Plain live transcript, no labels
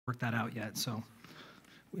worked that out yet. So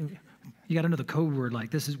you got to know the code word, like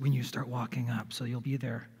this is when you start walking up. So you'll be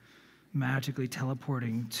there magically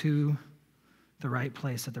teleporting to the right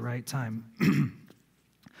place at the right time.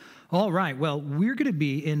 All right, well, we're going to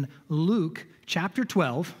be in Luke chapter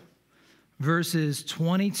 12, verses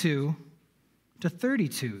 22 to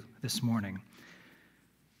 32 this morning.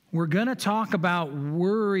 We're going to talk about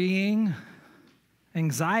worrying,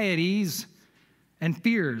 anxieties, and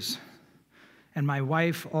fears. And my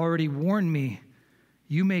wife already warned me,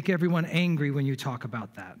 you make everyone angry when you talk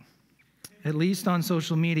about that. At least on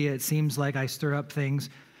social media, it seems like I stir up things.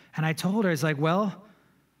 And I told her, it's like, well,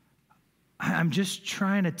 I'm just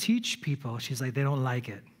trying to teach people. She's like, they don't like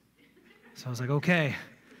it. So I was like, okay.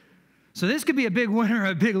 So this could be a big winner or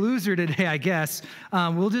a big loser today, I guess.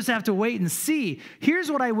 We'll just have to wait and see.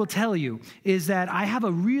 Here's what I will tell you, is that I have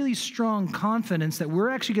a really strong confidence that we're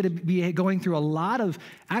actually going to be going through a lot of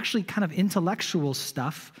actually kind of intellectual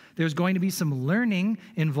stuff. There's going to be some learning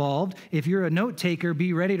involved. If you're a note taker,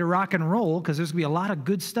 be ready to rock and roll, because there's going to be a lot of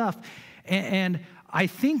good stuff. And I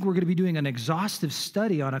think we're going to be doing an exhaustive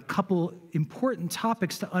study on a couple important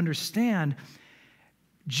topics to understand.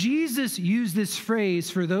 Jesus used this phrase,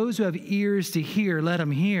 for those who have ears to hear, let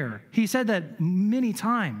them hear. He said that many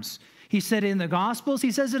times. He said it in the Gospels.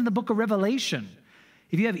 He says it in the book of Revelation.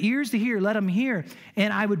 If you have ears to hear, let them hear.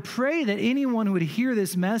 And I would pray that anyone who would hear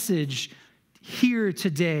this message here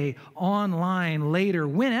today, online, later,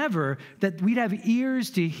 whenever, that we'd have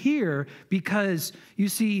ears to hear, because you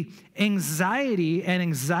see, anxiety and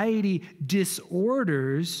anxiety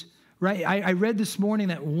disorders, right? I read this morning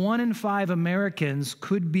that 1 in 5 Americans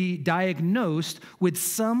could be diagnosed with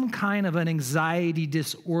some kind of an anxiety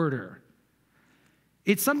disorder.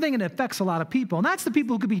 It's something that affects a lot of people, and that's the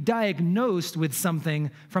people who could be diagnosed with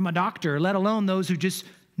something from a doctor, let alone those who just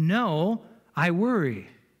know, I worry.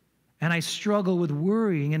 And I struggle with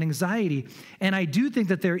worrying and anxiety. And I do think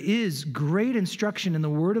that there is great instruction in the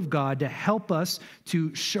Word of God to help us,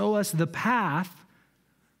 to show us the path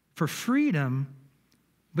for freedom,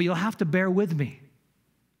 but you'll have to bear with me.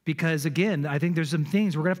 Because again, I think there's some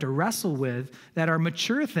things we're going to have to wrestle with that are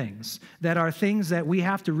mature things, that are things that we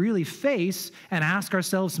have to really face and ask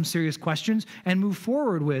ourselves some serious questions and move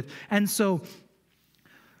forward with. And so,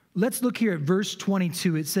 let's look here at verse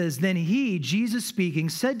 22. It says, then he, Jesus speaking,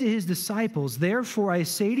 said to his disciples, therefore I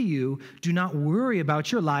say to you, do not worry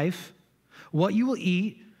about your life, what you will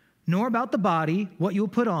eat, nor about the body, what you will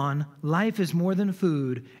put on. Life is more than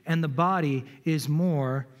food, and the body is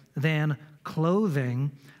more than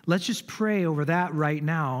clothing. Let's just pray over that right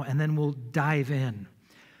now, and then we'll dive in.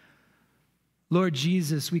 Lord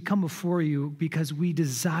Jesus, we come before you because we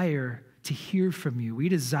desire to hear from you. We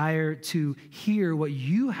desire to hear what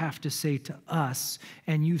you have to say to us,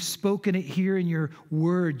 and you've spoken it here in your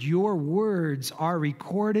word. Your words are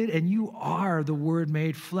recorded, and you are the word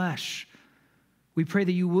made flesh. We pray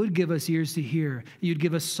that you would give us ears to hear. You'd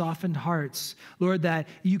give us softened hearts. Lord, that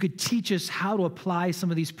you could teach us how to apply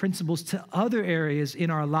some of these principles to other areas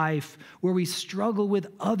in our life where we struggle with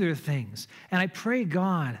other things. And I pray,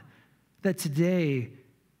 God, that today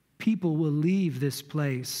people will leave this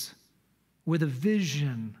place with a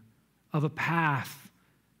vision of a path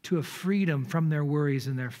to a freedom from their worries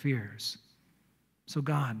and their fears. So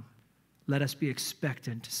God, let us be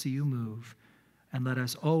expectant to see you move, and let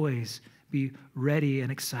us always be ready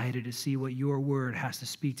and excited to see what your word has to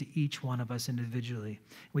speak to each one of us individually.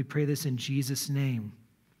 We pray this in Jesus' name.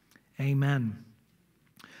 Amen.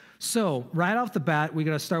 So right off the bat, we're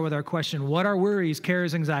going to start with our question, what are worries,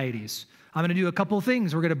 cares, anxieties? I'm going to do a couple of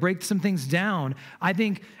things. We're going to break some things down. I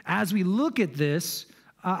think as we look at this,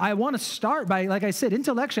 I want to start by, like I said,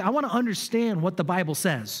 intellectually, I want to understand what the Bible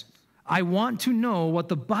says. I want to know what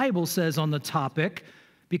the Bible says on the topic,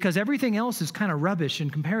 because everything else is kind of rubbish in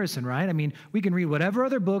comparison, right? I mean, we can read whatever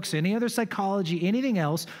other books, any other psychology, anything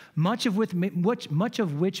else, much of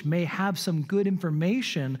which may have some good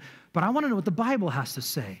information, but I want to know what the Bible has to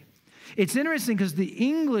say. It's interesting because the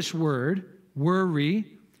English word, worry,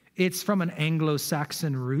 it's from an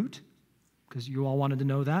Anglo-Saxon root, because you all wanted to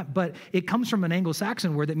know that, but it comes from an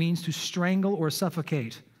Anglo-Saxon word that means to strangle or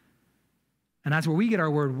suffocate. And that's where we get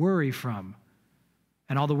our word worry from.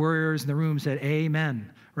 And all the worriers in the room said,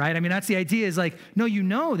 amen, right? I mean, that's the idea, is like, no, you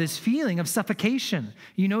know this feeling of suffocation.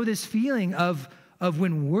 You know this feeling of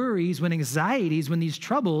when worries, when anxieties, when these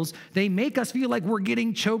troubles, they make us feel like we're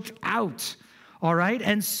getting choked out, all right?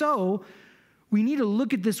 And so we need to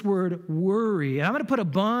look at this word worry. And I'm going to put a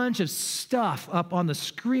bunch of stuff up on the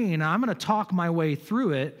screen. I'm going to talk my way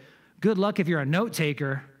through it. Good luck if you're a note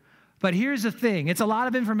taker. But here's the thing. It's a lot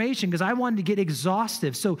of information because I wanted to get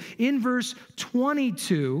exhaustive. So in verse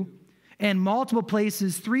 22, And multiple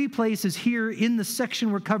places, 3 places here in the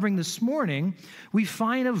section we're covering this morning, we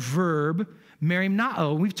find a verb,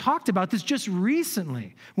 merimnao. We've talked about this just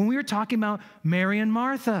recently when we were talking about Mary and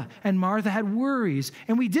Martha had worries.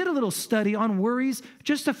 And we did a little study on worries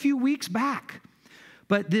just a few weeks back.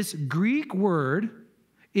 But this Greek word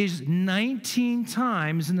is 19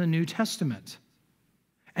 times in the New Testament.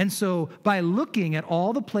 And so by looking at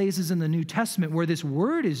all the places in the New Testament where this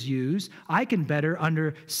word is used, I can better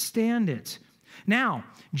understand it. Now,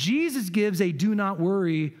 Jesus gives a do not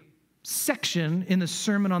worry section in the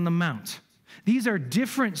Sermon on the Mount. These are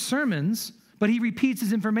different sermons, but he repeats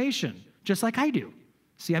his information, just like I do.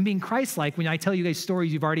 See, I'm being Christ-like when I tell you guys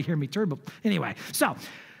stories you've already heard me turbo. Anyway, so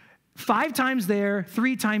 5 times there,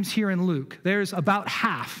 3 times here in Luke. There's about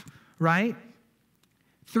half, right?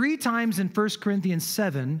 3 times in 1 Corinthians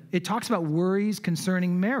 7, it talks about worries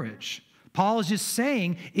concerning marriage. Paul is just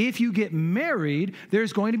saying, if you get married,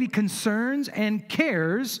 there's going to be concerns and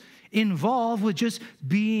cares involved with just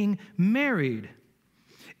being married.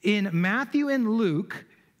 In Matthew and Luke,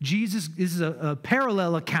 Jesus, this is a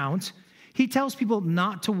parallel account. He tells people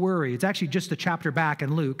not to worry. It's actually just a chapter back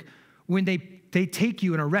in Luke. When they take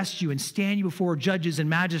you and arrest you and stand you before judges and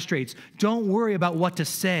magistrates, don't worry about what to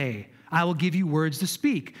say. I will give you words to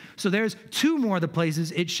speak. So there's 2 more of the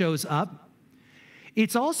places it shows up.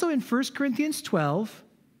 It's also in 1 Corinthians 12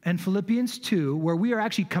 and Philippians 2, where we are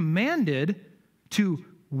actually commanded to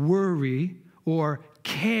worry or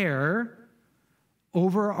care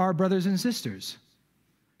over our brothers and sisters.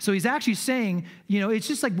 So he's actually saying, it's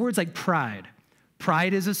just like words like pride.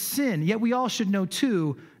 Pride is a sin, yet we all should know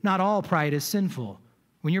too, not all pride is sinful.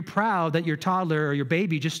 When you're proud that your toddler or your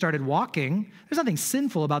baby just started walking, there's nothing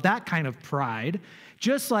sinful about that kind of pride.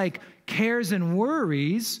 Just like cares and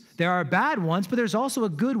worries, there are bad ones, but there's also a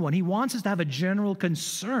good one. He wants us to have a general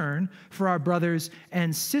concern for our brothers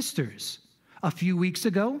and sisters. A few weeks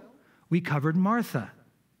ago, we covered Martha.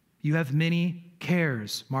 You have many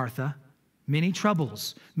cares, Martha, many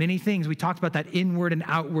troubles, many things. We talked about that inward and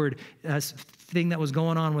outward thing that was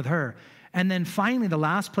going on with her. And then finally, the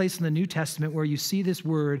last place in the New Testament where you see this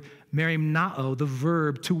word, merimnao, the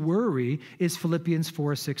verb to worry, is Philippians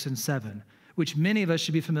 4, 6, and 7, which many of us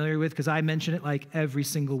should be familiar with because I mention it like every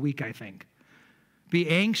single week, I think. Be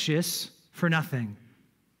anxious for nothing,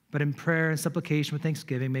 but in prayer and supplication with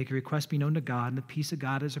thanksgiving, make your request be known to God, and the peace of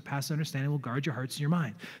God that surpasses understanding will guard your hearts and your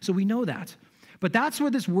mind. So we know that. But that's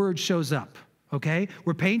where this word shows up, okay?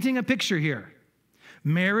 We're painting a picture here.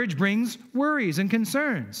 Marriage brings worries and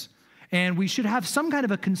concerns. And we should have some kind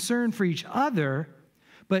of a concern for each other,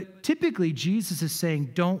 but typically Jesus is saying,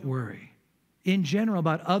 don't worry in general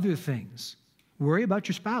about other things. Worry about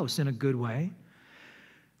your spouse in a good way.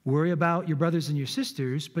 Worry about your brothers and your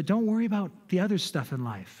sisters, but don't worry about the other stuff in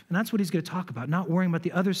life. And that's what he's going to talk about, not worrying about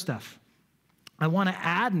the other stuff. I want to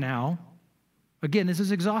add now, again, this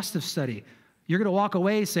is exhaustive study. You're going to walk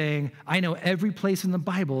away saying, I know every place in the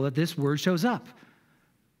Bible that this word shows up.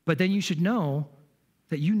 But then you should know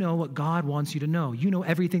that you know what God wants you to know. You know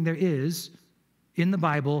everything there is in the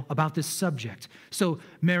Bible about this subject. So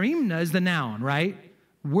merimna is the noun, right?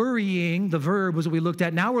 Worrying, the verb was what we looked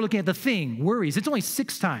at. Now we're looking at the thing, worries. It's only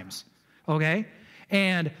 6 times, okay?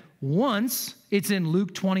 And once it's in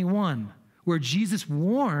Luke 21, where Jesus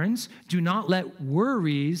warns, do not let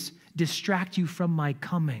worries distract you from my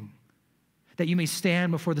coming, that you may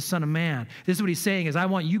stand before the Son of Man. This is what he's saying is I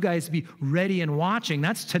want you guys to be ready and watching.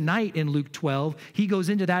 That's tonight in Luke 12. He goes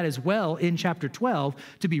into that as well in chapter 12,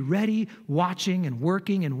 to be ready, watching, and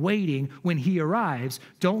working and waiting when he arrives.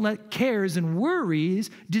 Don't let cares and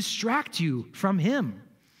worries distract you from him.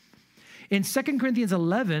 In 2 Corinthians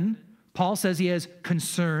 11, Paul says he has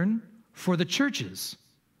concern for the churches.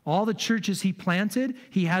 All the churches he planted,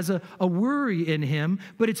 he has a worry in him,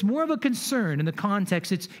 but it's more of a concern in the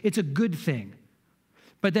context. It's a good thing.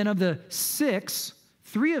 But then of the 6,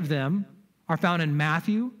 3 of them are found in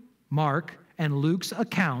Matthew, Mark, and Luke's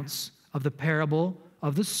accounts of the parable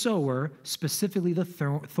of the sower, specifically the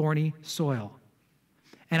thorny soil.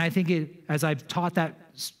 And I think as I've taught that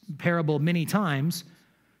parable many times,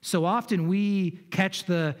 so often we catch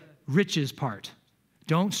the riches part.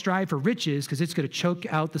 Don't strive for riches because it's going to choke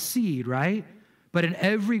out the seed, right? But in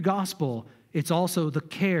every gospel, it's also the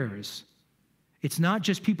cares. It's not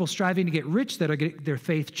just people striving to get rich that are getting their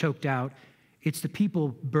faith choked out. It's the people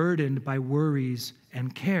burdened by worries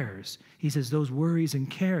and cares. He says those worries and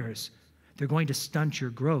cares, they're going to stunt your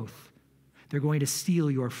growth. They're going to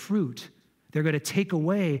steal your fruit. They're going to take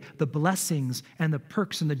away the blessings and the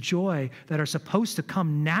perks and the joy that are supposed to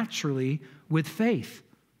come naturally with faith.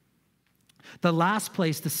 The last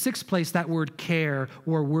place, the sixth place that word care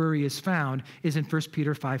or worry is found is in 1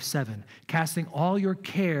 Peter 5:7. Casting all your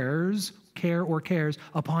cares, care or cares,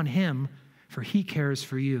 upon him, for he cares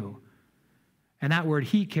for you. And that word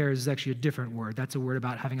he cares is actually a different word. That's a word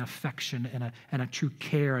about having affection and a true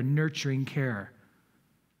care, a nurturing care.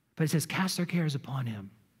 But it says, cast our cares upon him.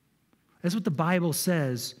 That's what the Bible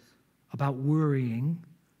says about worrying,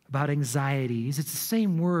 about anxieties. It's the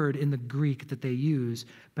same word in the Greek that they use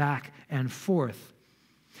back and forth.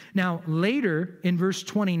 Now, later in verse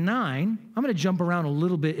 29, I'm going to jump around a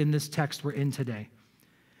little bit in this text we're in today.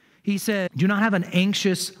 He said, do not have an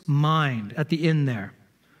anxious mind at the end there.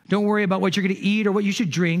 Don't worry about what you're going to eat or what you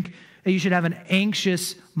should drink. You should have an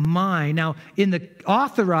anxious mind. Now, in the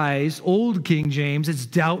authorized Old King James, it's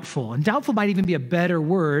doubtful. And doubtful might even be a better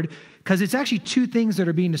word because it's actually two things that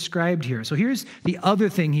are being described here. So here's the other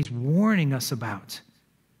thing he's warning us about.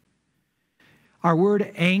 Our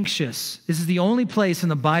word anxious, this is the only place in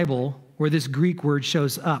the Bible where this Greek word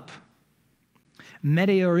shows up.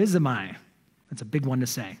 Meteorizomai. That's a big one to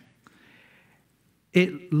say.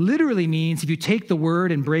 It literally means, if you take the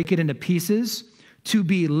word and break it into pieces, to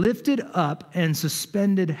be lifted up and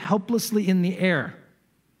suspended helplessly in the air.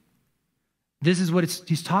 This is what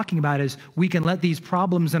he's talking about, is we can let these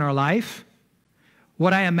problems in our life.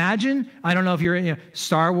 What I imagine, I don't know if you're in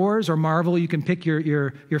Star Wars or Marvel, you can pick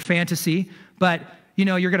your fantasy, but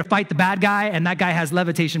you're going to fight the bad guy and that guy has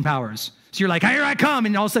levitation powers. So you're like, here I come,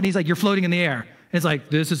 and all of a sudden he's like, you're floating in the air. And it's like,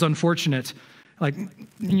 this is unfortunate. Like,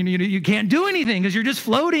 you can't do anything because you're just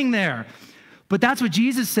floating there. But that's what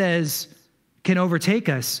Jesus says can overtake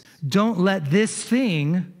us. Don't let this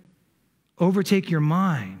thing overtake your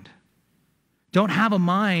mind. Don't have a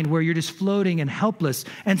mind where you're just floating and helpless.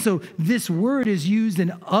 And so this word is used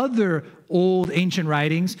in other old ancient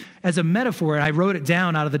writings as a metaphor. I wrote it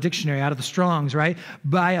down out of the dictionary, out of the Strong's, right?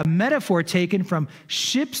 By a metaphor taken from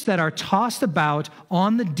ships that are tossed about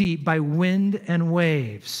on the deep by wind and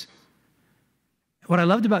waves. What I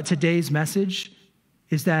loved about today's message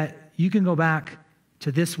is that you can go back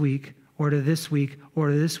to this week or to this week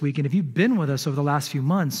or to this week. And if you've been with us over the last few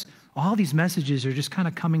months, all these messages are just kind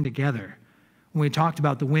of coming together. When we talked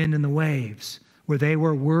about the wind and the waves, where they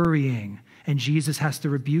were worrying, and Jesus has to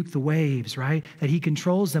rebuke the waves, right? That he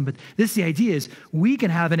controls them. But the idea is we can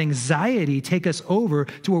have an anxiety take us over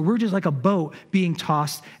to where we're just like a boat being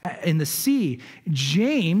tossed in the sea.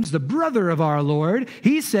 James, the brother of our Lord,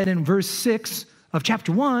 he said in verse 6 of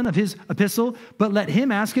chapter 1 of his epistle, but let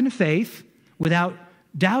him ask in faith without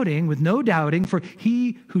doubting, with no doubting, for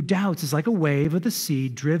he who doubts is like a wave of the sea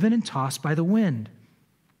driven and tossed by the wind.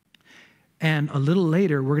 And a little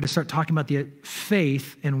later, we're going to start talking about the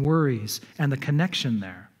faith and worries and the connection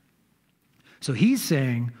there. So he's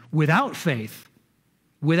saying, without faith,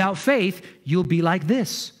 you'll be like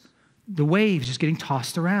this. The waves just getting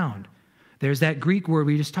tossed around. There's that Greek word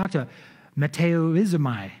we just talked about,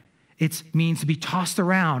 meteorizomai. It means to be tossed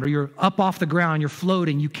around, or you're up off the ground, you're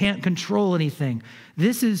floating, you can't control anything.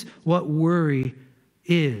 This is what worry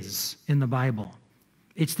is in the Bible.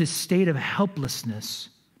 It's this state of helplessness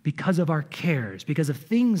because of our cares, because of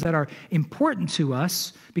things that are important to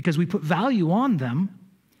us, because we put value on them,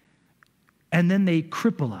 and then they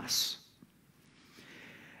cripple us.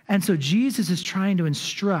 And so Jesus is trying to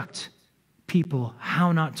instruct people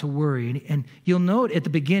how not to worry. And you'll note at the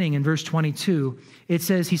beginning in verse 22, it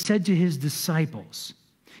says, he said to his disciples.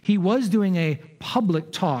 He was doing a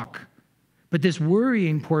public talk, but this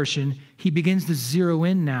worrying portion, he begins to zero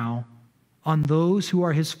in now on those who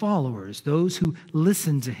are his followers, those who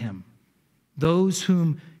listen to him, those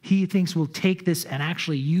whom he thinks will take this and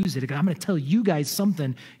actually use it. I'm going to tell you guys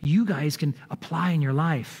something you guys can apply in your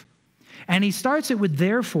life. And he starts it with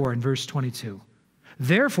therefore in verse 22.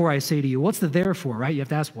 Therefore, I say to you, what's the therefore, right? You have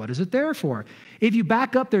to ask, what is it there for? If you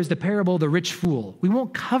back up, there's the parable of the rich fool. We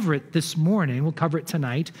won't cover it this morning. We'll cover it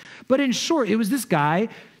tonight. But in short, it was this guy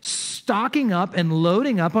stocking up and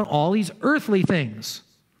loading up on all these earthly things.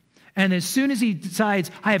 And as soon as he decides,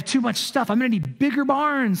 I have too much stuff, I'm going to need bigger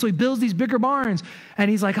barns. So he builds these bigger barns. And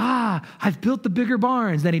he's like, I've built the bigger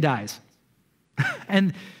barns. Then he dies.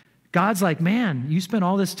 And God's like, man, you spent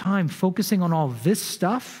all this time focusing on all this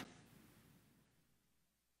stuff,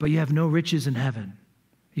 but you have no riches in heaven.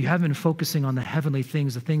 You haven't been focusing on the heavenly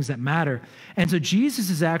things, the things that matter. And so Jesus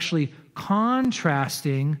is actually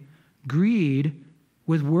contrasting greed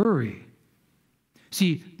with worry.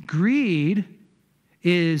 See, greed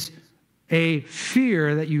is a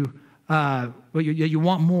fear that you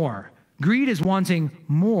want more. Greed is wanting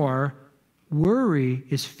more. Worry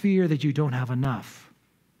is fear that you don't have enough.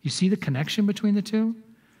 You see the connection between the two?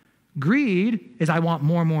 Greed is I want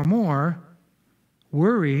more, more, more.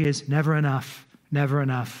 Worry is never enough, never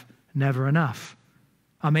enough, never enough.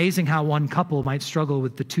 Amazing how one couple might struggle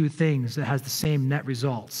with the two things that has the same net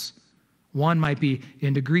results. One might be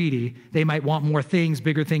into greedy. They might want more things,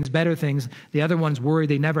 bigger things, better things. The other one's worried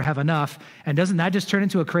they never have enough. And doesn't that just turn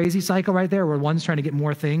into a crazy cycle right there where one's trying to get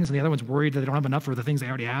more things and the other one's worried that they don't have enough for the things they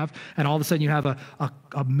already have? And all of a sudden you have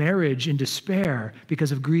a marriage in despair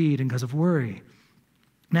because of greed and because of worry.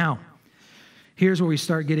 Now, here's where we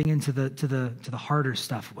start getting into the harder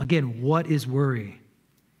stuff. Again, what is worry?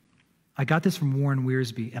 I got this from Warren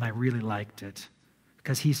Wiersbe, and I really liked it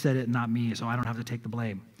because he said it, not me, so I don't have to take the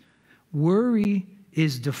blame. Worry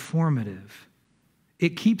is deformative.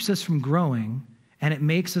 It keeps us from growing, and it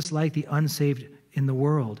makes us like the unsaved in the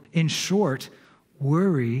world. In short,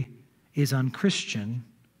 worry is unchristian.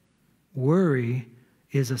 Worry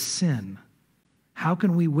is a sin. How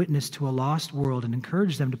can we witness to a lost world and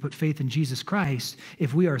encourage them to put faith in Jesus Christ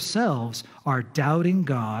if we ourselves are doubting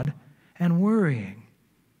God and worrying?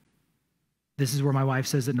 This is where my wife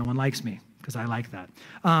says that no one likes me, because I like that.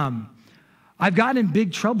 I've gotten in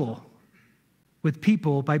big trouble with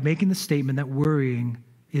people by making the statement that worrying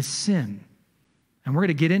is sin. And we're going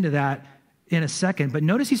to get into that in a second. But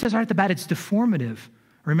notice he says right at the bat, it's deformative.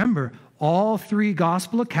 Remember, all three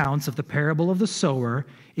gospel accounts of the parable of the sower,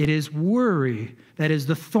 it is worry that is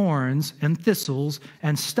the thorns and thistles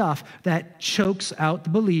and stuff that chokes out the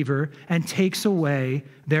believer and takes away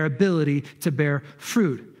their ability to bear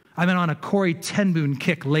fruit. I've been on a Corrie ten Boom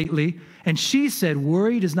kick lately, and she said,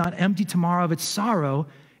 worry does not empty tomorrow of its sorrow.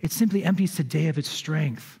 It simply empties today of its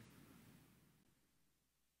strength.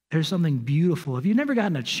 There's something beautiful. If you've never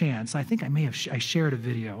gotten a chance, I think I shared a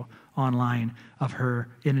video online of her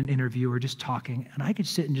in an interview or just talking, and I could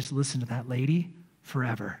sit and just listen to that lady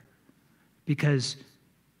forever because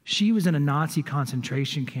she was in a Nazi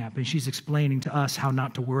concentration camp, and she's explaining to us how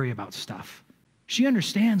not to worry about stuff. She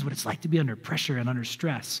understands what it's like to be under pressure and under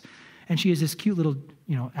stress, and she has this cute little,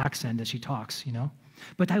 accent as she talks,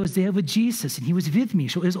 But I was there with Jesus, and he was with me,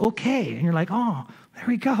 so it was okay. And you're like, oh, there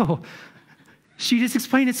we go. She just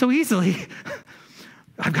explained it so easily.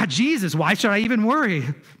 I've got Jesus. Why should I even worry?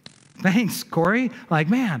 Thanks, Corey.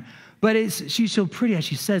 Man. But she's so pretty as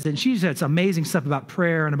she says it. And she says amazing stuff about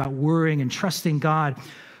prayer and about worrying and trusting God.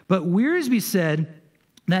 But Wiersbe said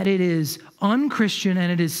that it is unchristian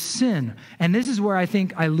and it is sin. And this is where I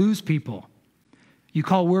think I lose people. You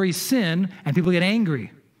call worry sin, and people get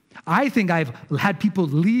angry. I think I've had people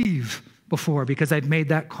leave before because I've made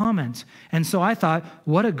that comment. And so I thought,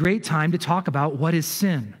 what a great time to talk about what is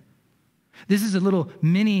sin. This is a little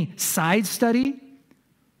mini side study.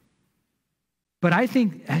 But I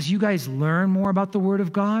think as you guys learn more about the Word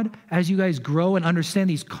of God, as you guys grow and understand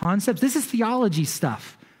these concepts, this is theology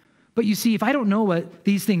stuff. But you see, if I don't know what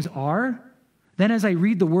these things are, then as I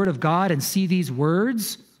read the Word of God and see these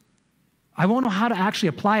words, I won't know how to actually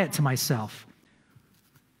apply it to myself.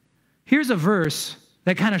 Here's a verse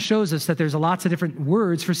that kind of shows us that there's lots of different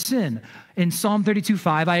words for sin. In Psalm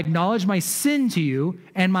 32:5, I acknowledge my sin to you,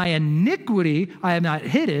 and my iniquity I have not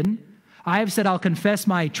hidden. I have said I'll confess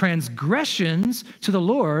my transgressions to the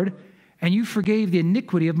Lord, and you forgave the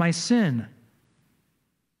iniquity of my sin.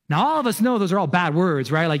 Now, all of us know those are all bad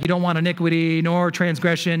words, right? Like you don't want iniquity, nor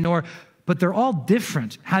transgression, but they're all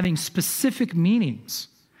different, having specific meanings.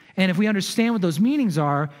 And if we understand what those meanings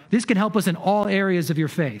are, this can help us in all areas of your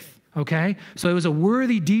faith. Okay? So it was a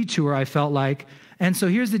worthy detour, I felt like. And so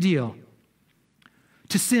here's the deal.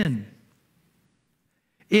 To sin.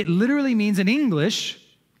 It literally means in English,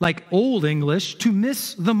 like Old English, to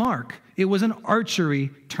miss the mark. It was an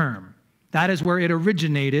archery term. That is where it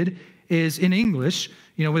originated, is in English,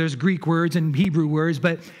 where there's Greek words and Hebrew words.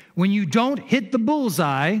 But when you don't hit the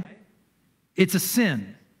bullseye, it's a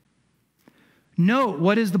sin. Note,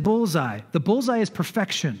 what is the bullseye? The bullseye is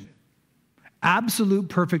perfection. Absolute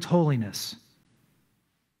perfect holiness.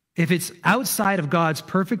 If it's outside of God's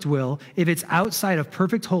perfect will, if it's outside of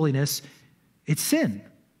perfect holiness, it's sin.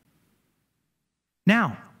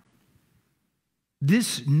 Now,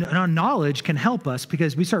 this knowledge can help us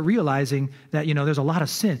because we start realizing that, there's a lot of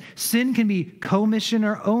sin. Sin can be commission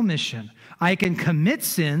or omission. I can commit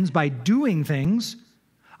sins by doing things.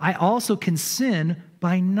 I also can sin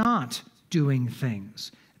by not doing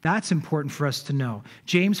things. That's important for us to know.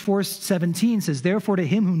 James 4:17 says, therefore to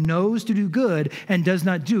him who knows to do good and does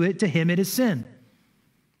not do it, to him it is sin.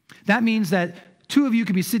 That means that two of you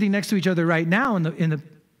could be sitting next to each other right now in the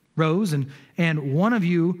rows, and one of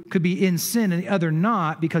you could be in sin and the other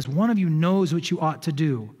not, because one of you knows what you ought to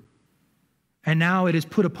do. And now it is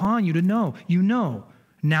put upon you to know. You know.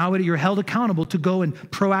 Now you're held accountable to go and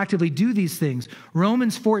proactively do these things.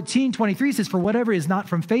 Romans 14:23 says, for whatever is not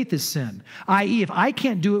from faith is sin. I.e., if I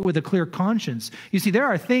can't do it with a clear conscience. You see, there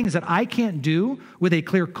are things that I can't do with a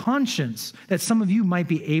clear conscience that some of you might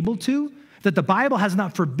be able to, that the Bible has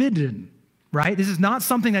not forbidden, right? This is not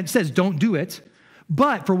something that says don't do it.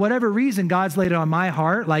 But for whatever reason, God's laid it on my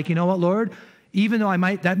heart. Like, you know what, Lord? Even though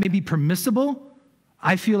that may be permissible,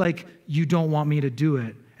 I feel like you don't want me to do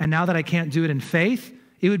it. And now that I can't do it in faith,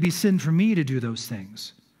 it would be sin for me to do those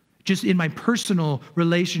things, just in my personal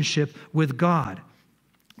relationship with God.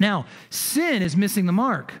 Now, sin is missing the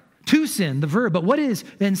mark. To sin, the verb. But what is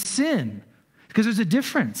then sin? Because there's a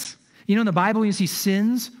difference. You know, in the Bible, when you see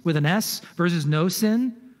sins with an S versus no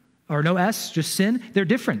sin, or no S, just sin, they're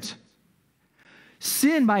different.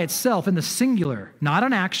 Sin by itself in the singular, not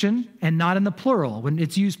an action and not in the plural. When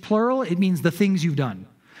it's used plural, it means the things you've done.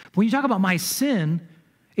 When you talk about my sin,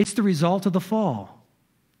 it's the result of the fall.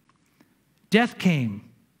 Death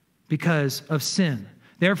came because of sin.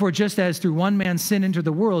 Therefore, just as through one man sin entered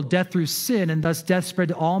the world, death through sin, and thus death spread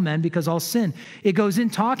to all men because all sin. It goes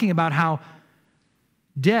in talking about how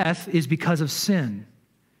death is because of sin.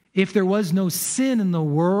 If there was no sin in the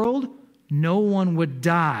world, no one would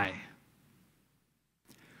die.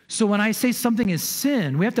 So when I say something is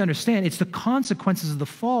sin, we have to understand it's the consequences of the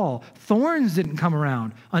fall. Thorns didn't come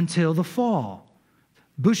around until the fall.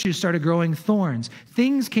 Bushes started growing thorns.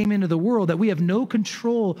 Things came into the world that we have no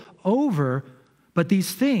control over, but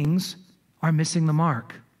these things are missing the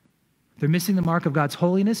mark. They're missing the mark of God's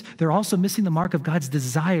holiness. They're also missing the mark of God's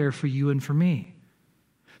desire for you and for me.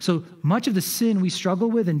 So much of the sin we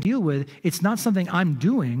struggle with and deal with, it's not something I'm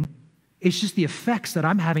doing. It's just the effects that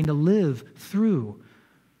I'm having to live through.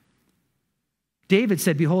 David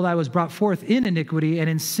said, behold, I was brought forth in iniquity, and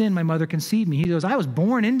in sin my mother conceived me. He goes, I was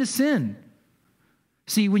born into sin.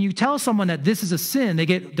 See, when you tell someone that this is a sin, they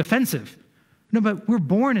get defensive. No, but we're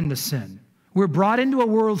born into sin. We're brought into a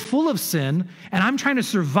world full of sin, and I'm trying to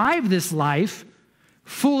survive this life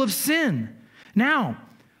full of sin. Now,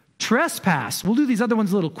 trespass. We'll do these other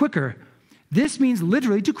ones a little quicker. This means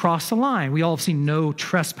literally to cross the line. We all have seen no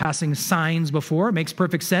trespassing signs before. It makes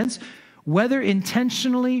perfect sense. Whether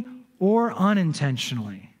intentionally or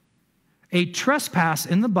unintentionally. A trespass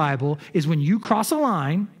in the Bible is when you cross a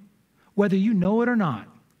line, whether you know it or not.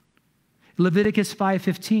 Leviticus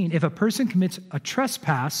 5:15, if a person commits a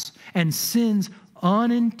trespass and sins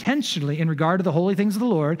unintentionally in regard to the holy things of the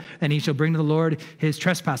Lord, then he shall bring to the Lord his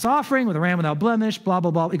trespass offering with a ram without blemish, blah, blah,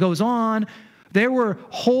 blah. It goes on. There were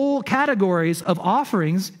whole categories of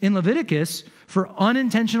offerings in Leviticus for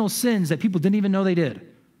unintentional sins that people didn't even know they did.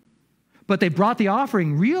 But they brought the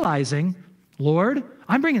offering realizing, Lord,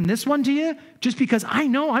 I'm bringing this one to you just because I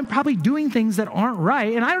know I'm probably doing things that aren't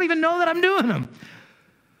right, and I don't even know that I'm doing them.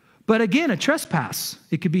 But again, a trespass,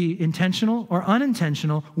 it could be intentional or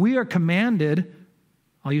unintentional. We are commanded,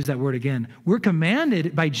 I'll use that word again, we're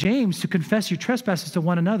commanded by James to confess your trespasses to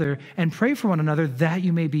one another and pray for one another that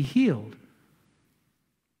you may be healed.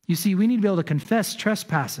 You see, we need to be able to confess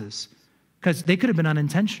trespasses because they could have been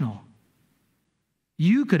unintentional.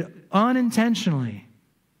 You could unintentionally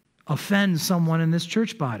offend someone in this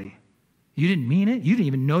church body. You didn't mean it. You didn't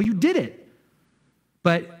even know you did it.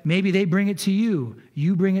 But maybe they bring it to you.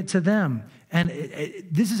 You bring it to them. And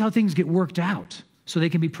this is how things get worked out so they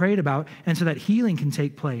can be prayed about and so that healing can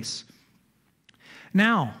take place.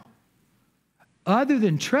 Now, other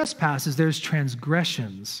than trespasses, there's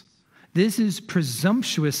transgressions. This is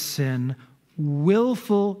presumptuous sin,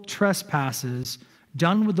 willful trespasses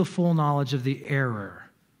done with the full knowledge of the error.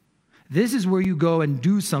 This is where you go and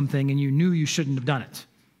do something and you knew you shouldn't have done it.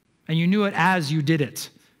 And you knew it as you did it.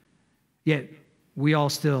 Yet we all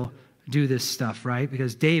still do this stuff, right?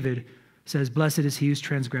 Because David says, blessed is he whose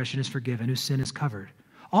transgression is forgiven, whose sin is covered.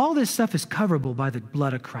 All this stuff is coverable by the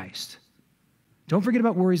blood of Christ. Don't forget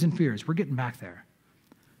about worries and fears. We're getting back there.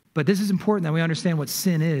 But this is important that we understand what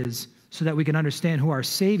sin is so that we can understand who our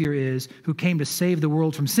Savior is, who came to save the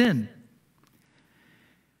world from sin.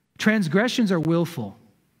 Transgressions are willful.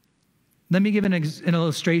 Let me give an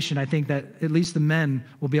illustration I think that at least the men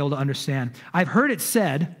will be able to understand. I've heard it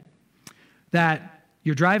said that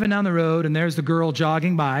you're driving down the road and there's the girl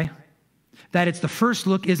jogging by, that it's the first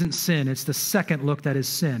look isn't sin, it's the second look that is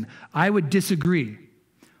sin. I would disagree.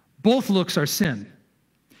 Both looks are sin.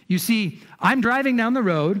 You see, I'm driving down the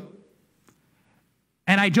road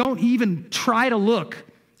and I don't even try to look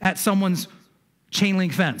at someone's chain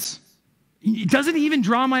link fence. It doesn't even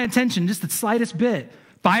draw my attention, just the slightest bit.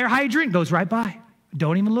 Fire hydrant goes right by.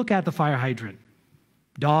 Don't even look at the fire hydrant.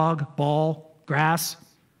 Dog, ball, grass.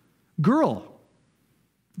 Girl,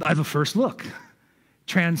 I have a first look.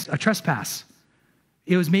 A trespass.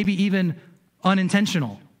 it was maybe even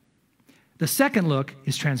unintentional. The second look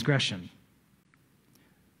is transgression.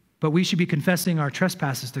 But we should be confessing our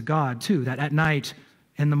trespasses to God too, that at night,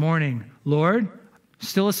 in the morning, Lord,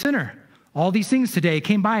 still a sinner. All these things today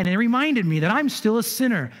came by and it reminded me that I'm still a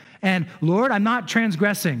sinner. And Lord, I'm not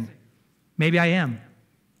transgressing. Maybe I am.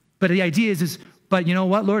 But the idea is but you know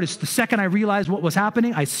what, Lord? It's the second I realized what was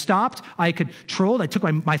happening, I stopped, I controlled, I took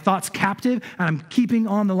my thoughts captive, and I'm keeping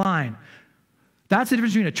on the line. That's the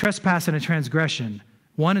difference between a trespass and a transgression.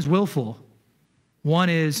 One is willful. One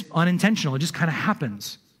is unintentional. It just kind of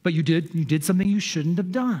happens. But you did something you shouldn't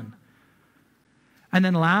have done. And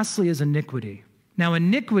then lastly is iniquity. Now,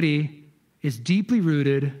 iniquity is deeply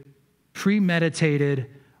rooted, premeditated,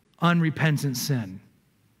 unrepentant sin.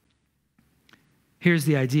 Here's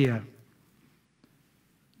the idea.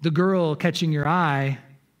 The girl catching your eye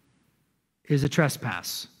is a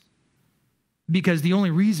trespass. Because the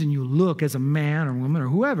only reason you look as a man or woman or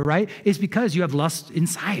whoever, right, is because you have lust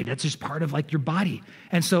inside. That's just part of like your body.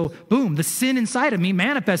 And so, boom, the sin inside of me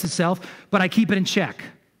manifests itself, but I keep it in check.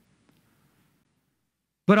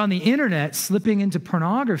 But on the internet, slipping into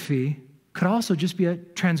pornography could also just be a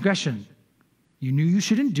transgression. You knew you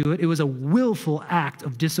shouldn't do it. It was a willful act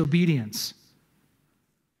of disobedience.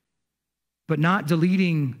 But not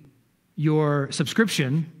deleting your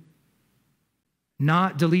subscription,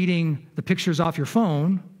 not deleting the pictures off your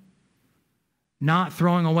phone, not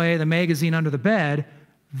throwing away the magazine under the bed,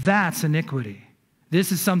 that's iniquity.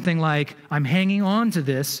 This is something like, I'm hanging on to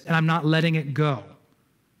this and I'm not letting it go.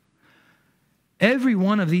 Every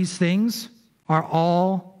one of these things are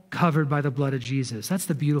all covered by the blood of Jesus. That's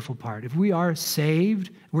the beautiful part. If we are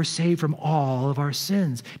saved, we're saved from all of our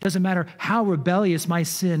sins. It doesn't matter how rebellious my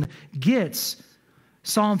sin gets.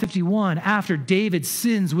 Psalm 51, after David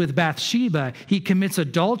sins with Bathsheba, he commits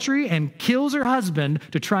adultery and kills her husband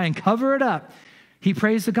to try and cover it up. He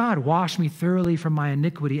prays to God, wash me thoroughly from my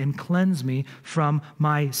iniquity and cleanse me from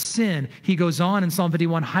my sin. He goes on in Psalm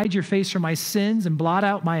 51, hide your face from my sins and blot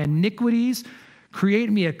out my iniquities.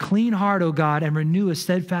 Create me a clean heart, O God, and renew a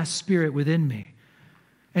steadfast spirit within me.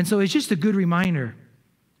 And so it's just a good reminder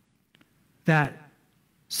that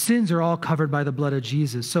sins are all covered by the blood of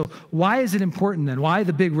Jesus. So why is it important then? Why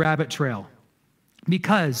the big rabbit trail?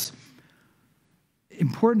 Because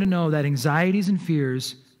important to know that anxieties and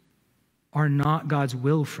fears are not God's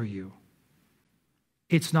will for you.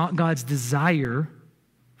 It's not God's desire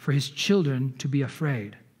for his children to be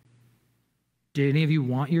afraid. Do any of you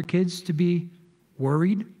want your kids to be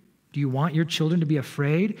worried? Do you want your children to be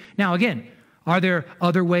afraid? Now, again, are there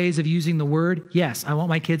other ways of using the word? Yes, I want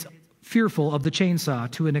my kids fearful of the chainsaw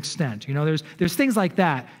to an extent. You know, there's things like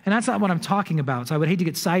that, and that's not what I'm talking about. So I would hate to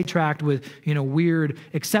get sidetracked with, weird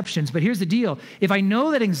exceptions. But here's the deal. If I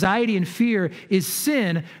know that anxiety and fear is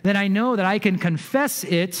sin, then I know that I can confess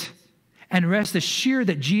it and rest assured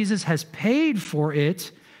that Jesus has paid for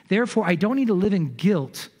it. Therefore, I don't need to live in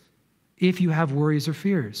guilt if you have worries or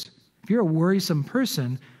fears. If you're a worrisome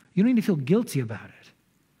person, you don't need to feel guilty about it.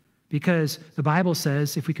 Because the Bible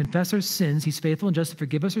says if we confess our sins, he's faithful and just to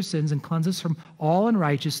forgive us our sins and cleanse us from all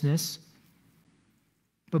unrighteousness.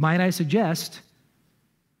 But might I suggest,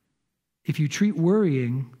 if you treat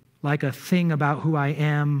worrying like a thing about who I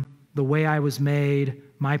am, the way I was made,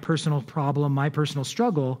 my personal problem, my personal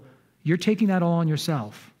struggle, you're taking that all on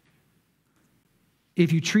yourself.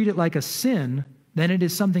 If you treat it like a sin, then it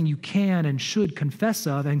is something you can and should confess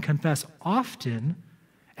of and confess often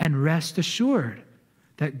and rest assured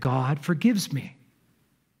that God forgives me.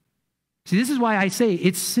 See, this is why I say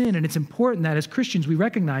it's sin, and it's important that as Christians we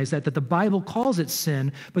recognize that the Bible calls it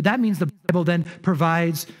sin, but that means the Bible then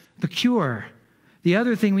provides the cure. The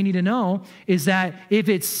other thing we need to know is that if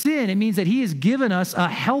it's sin, it means that he has given us a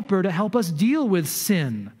helper to help us deal with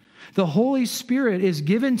sin. The Holy Spirit is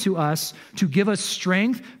given to us to give us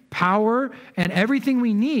strength, power, and everything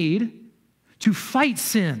we need to fight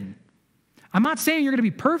sin. I'm not saying you're going to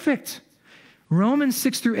be perfect. Romans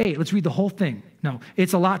 6-8, let's read the whole thing. No,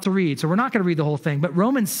 it's a lot to read, so we're not going to read the whole thing. But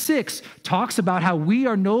Romans 6 talks about how we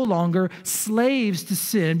are no longer slaves to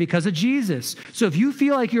sin because of Jesus. So if you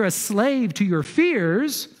feel like you're a slave to your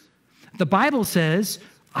fears, the Bible says,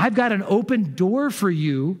 I've got an open door for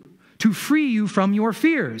you to free you from your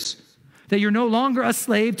fears, that you're no longer a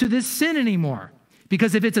slave to this sin anymore.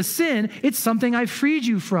 Because if it's a sin, it's something I've freed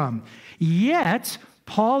you from. Yet,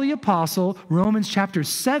 Paul the Apostle, Romans chapter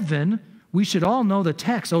 7, we should all know the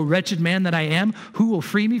text. Oh, wretched man that I am, who will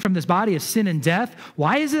free me from this body of sin and death?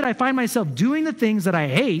 Why is it I find myself doing the things that I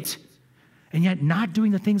hate and yet not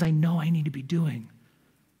doing the things I know I need to be doing?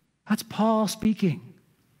 That's Paul speaking.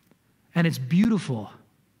 And it's beautiful.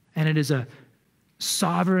 And it is a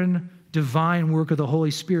sovereign, divine work of the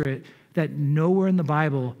Holy Spirit that nowhere in the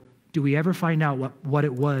Bible do we ever find out what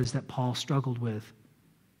it was that Paul struggled with.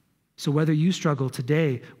 So whether you struggle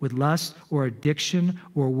today with lust or addiction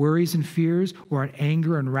or worries and fears or an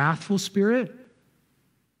anger and wrathful spirit,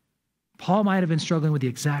 Paul might have been struggling with the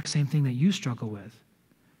exact same thing that you struggle with.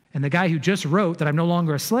 And the guy who just wrote that I'm no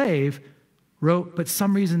longer a slave wrote, but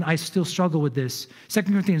some reason I still struggle with this. 2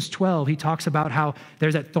 Corinthians 12, he talks about how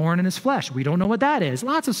there's that thorn in his flesh. We don't know what that is.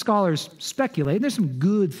 Lots of scholars speculate. There's some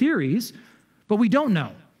good theories, but we don't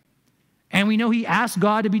know. And we know he asked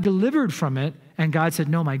God to be delivered from it, and God said,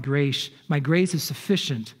 no, my grace is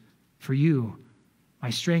sufficient for you. My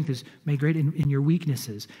strength is made great in your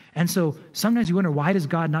weaknesses. And so sometimes you wonder, why does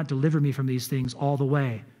God not deliver me from these things all the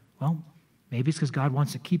way? Well, maybe it's because God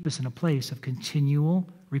wants to keep us in a place of continual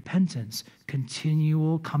repentance,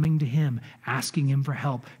 continual coming to him, asking him for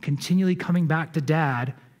help, continually coming back to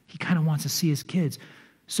dad. He kind of wants to see his kids.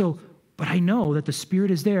 But I know that the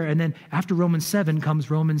Spirit is there. And then after Romans 7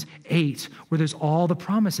 comes Romans 8, where there's all the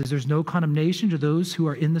promises. There's no condemnation to those who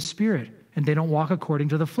are in the Spirit, and they don't walk according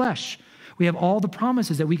to the flesh. We have all the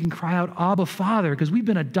promises that we can cry out, Abba, Father, because we've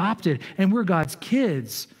been adopted and we're God's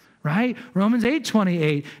kids, right? Romans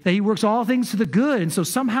 8:28, that he works all things to the good. And so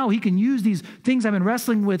somehow he can use these things I've been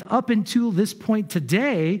wrestling with up until this point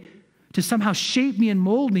today to somehow shape me and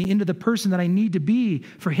mold me into the person that I need to be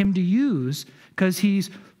for him to use, because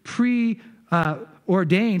he's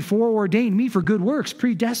foreordained me for good works,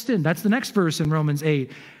 predestined. That's the next verse in Romans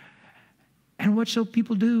 8. And what shall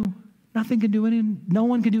people do? No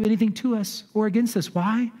one can do anything to us or against us.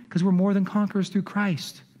 Why? Because we're more than conquerors through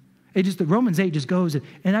Christ. The Romans 8 just goes, and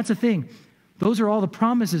that's the thing. Those are all the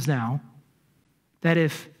promises now, that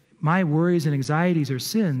if my worries and anxieties are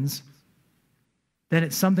sins, then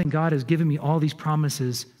it's something God has given me all these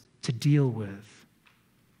promises to deal with.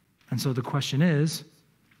 And so the question is,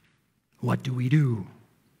 what do we do?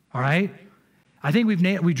 All right? I think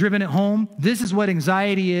we've driven it home. This is what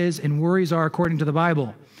anxiety is and worries are according to the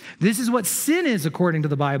Bible. This is what sin is according to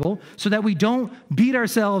the Bible, so that we don't beat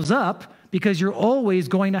ourselves up because you're always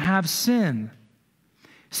going to have sin.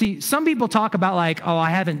 See, some people talk about like, oh,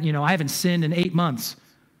 I haven't sinned in 8 months.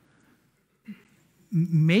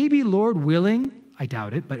 Maybe, Lord willing, I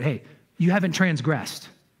doubt it, but hey, you haven't transgressed.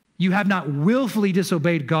 You have not willfully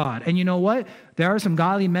disobeyed God. And you know what? There are some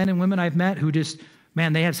godly men and women I've met who just,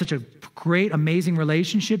 man, they have such a great, amazing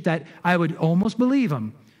relationship that I would almost believe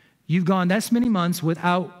them. You've gone this many months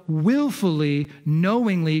without willfully,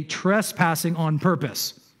 knowingly trespassing on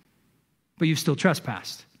purpose. But you've still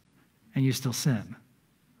trespassed and you still sin.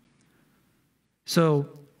 So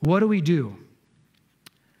what do we do?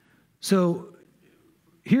 So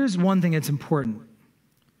here's one thing that's important.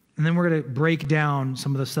 And then we're going to break down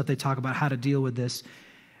some of the stuff they talk about how to deal with this.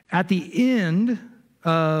 At the end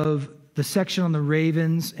of the section on the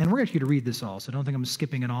ravens, and we're actually going to read this all, so don't think I'm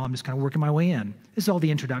skipping it all. I'm just kind of working my way in. This is all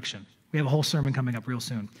the introduction. We have a whole sermon coming up real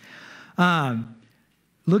soon.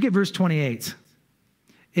 Look at verse 28.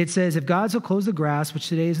 It says, if God so clothes the grass, which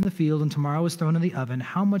today is in the field and tomorrow is thrown in the oven,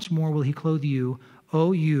 how much more will he clothe you,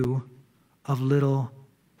 O you of little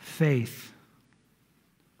faith?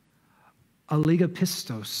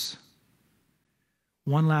 Aligapistos.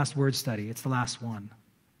 One last word study. It's the last one.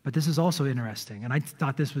 But this is also interesting, and I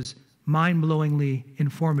thought this was mind-blowingly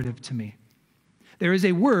informative to me. There is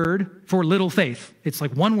a word for little faith. It's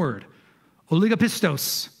like one word,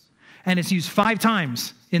 oligopistos, and it's used 5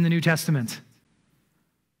 times in the New Testament.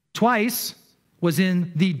 Twice was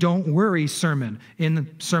in the don't worry sermon, in the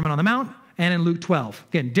Sermon on the Mount and in Luke 12.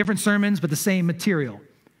 Again, different sermons, but the same material.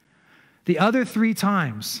 The other 3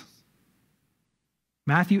 times,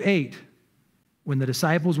 Matthew 8, when the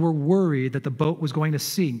disciples were worried that the boat was going to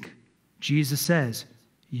sink, Jesus says,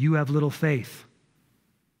 you have little faith.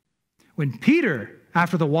 When Peter,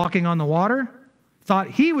 after the walking on the water, thought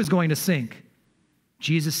he was going to sink,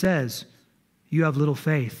 Jesus says, you have little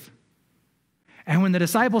faith. And when the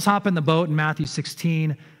disciples hop in the boat in Matthew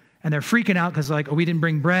 16, and they're freaking out because like, oh, we didn't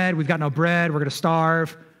bring bread, we've got no bread, we're going to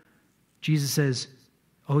starve, Jesus says,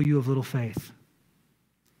 oh, you have little faith.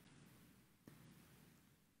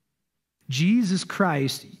 Jesus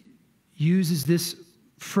Christ uses this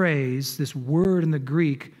phrase, this word in the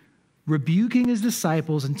Greek, rebuking his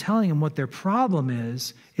disciples and telling them what their problem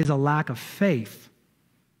is a lack of faith.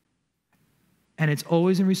 And it's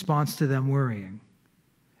always in response to them worrying.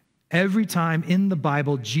 Every time in the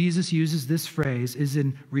Bible Jesus uses this phrase is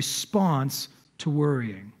in response to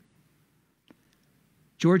worrying.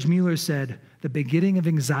 George Mueller said, the beginning of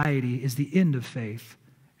anxiety is the end of faith,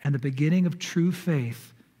 and the beginning of true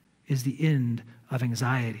faith is the end of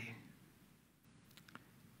anxiety.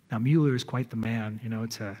 Now, Mueller is quite the man,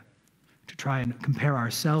 to try and compare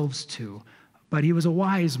ourselves to. But he was a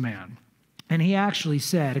wise man. And he actually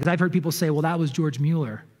said, because I've heard people say, well, that was George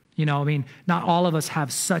Mueller. You know, I mean, not all of us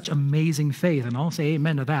have such amazing faith. And I'll say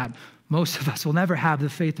amen to that. Most of us will never have the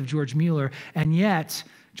faith of George Mueller. And yet,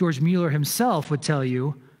 George Mueller himself would tell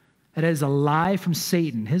you that it is a lie from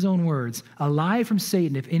Satan, his own words, a lie from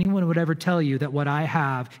Satan if anyone would ever tell you that what I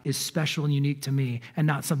have is special and unique to me and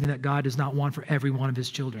not something that God does not want for every one of his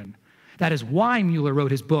children. That is why Mueller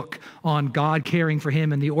wrote his book on God caring for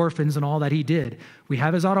him and the orphans and all that he did. We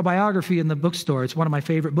have his autobiography in the bookstore. It's one of my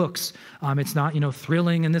favorite books. It's not,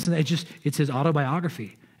 thrilling and this and that. It's his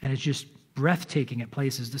autobiography. And it's just breathtaking at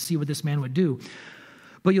places to see what this man would do.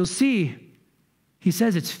 But you'll see, he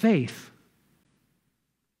says it's faith.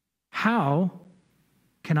 How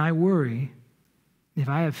can I worry if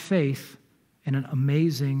I have faith in an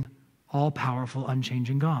amazing, all-powerful,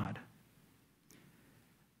 unchanging God?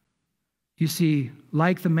 You see,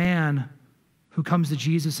 like the man who comes to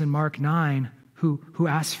Jesus in Mark 9, who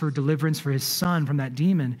asks for deliverance for his son from that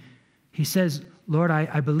demon, he says, Lord,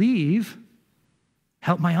 I believe,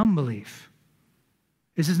 help my unbelief.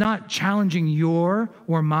 This is not challenging your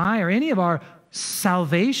or my or any of our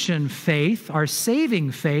salvation faith, our saving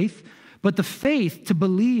faith, but the faith to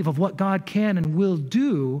believe of what God can and will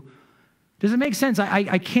do. Does it make sense?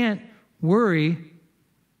 I can't worry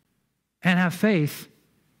and have faith,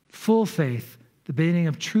 full faith, the beginning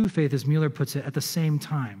of true faith, as Mueller puts it, at the same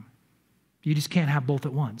time. You just can't have both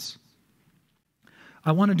at once.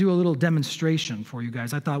 I want to do a little demonstration for you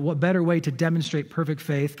guys. I thought, what better way to demonstrate perfect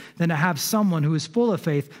faith than to have someone who is full of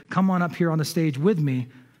faith come on up here on the stage with me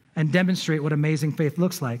and demonstrate what amazing faith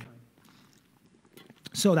looks like.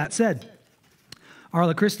 So that said,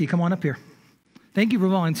 Arla Christie, come on up here. Thank you for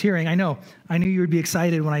volunteering. I knew you would be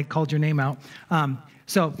excited when I called your name out.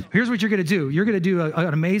 So here's what you're going to do. You're going to do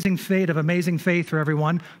an amazing faith for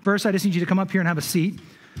everyone. First, I just need you to come up here and have a seat,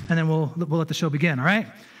 and then we'll let the show begin, all right?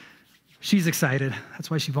 She's excited.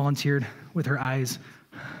 That's why she volunteered with her eyes.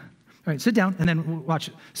 All right, sit down, and then we'll watch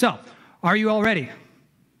it. So, are you all ready?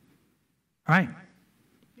 All right.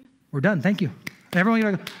 We're done. Thank you. Everyone,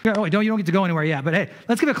 you don't get to go anywhere yet, but hey,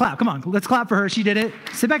 let's give it a clap. Come on, let's clap for her. She did it.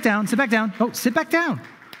 Sit back down. Sit back down. Oh, sit back down.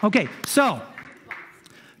 Okay, so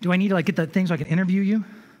do I need to get that thing so I can interview you?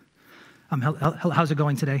 How's it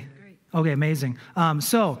going today? Great. Okay, amazing.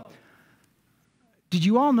 So, did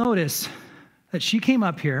you all notice that she came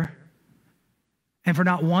up here and for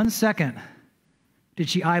not 1 second did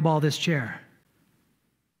she eyeball this chair?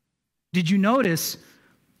 Did you notice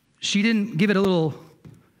she didn't give it a little,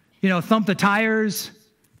 thump the tires?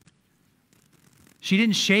 She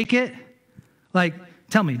didn't shake it?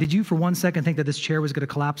 Tell me, did you for 1 second think that this chair was going to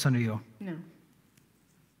collapse under you? No.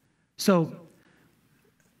 So,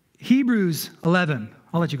 Hebrews 11.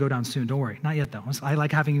 I'll let you go down soon. Don't worry. Not yet, though. I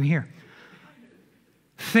like having you here.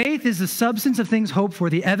 Faith is the substance of things hoped for,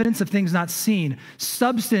 the evidence of things not seen.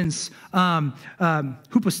 Substance,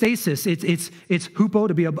 hypostasis, it's hupo,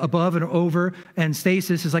 to be above and over, and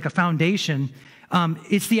stasis is like a foundation.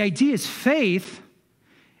 It's the idea is faith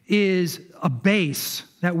is a base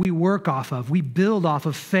that we work off of. We build off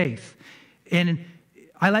of faith. And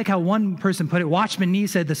I like how one person put it, Watchman Nee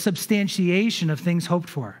said, the substantiation of things hoped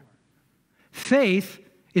for. Faith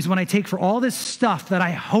is when I take for all this stuff that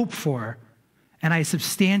I hope for and I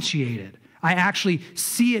substantiate it. I actually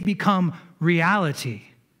see it become reality.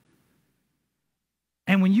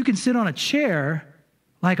 And when you can sit on a chair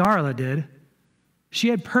like Arla did, she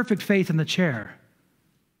had perfect faith in the chair.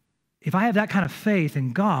 If I have that kind of faith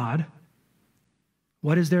in God,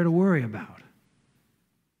 what is there to worry about?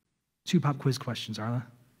 2 pop quiz questions, Arla.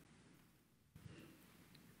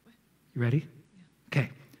 You ready? Okay.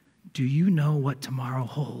 Do you know what tomorrow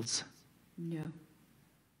holds? No.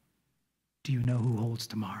 Do you know who holds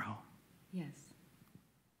tomorrow? Yes.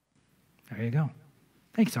 There you go.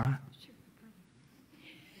 Thanks, Arla. Sure.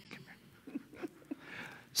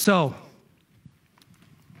 So,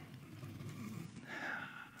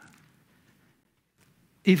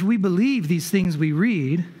 if we believe these things we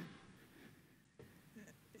read,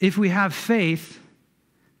 if we have faith,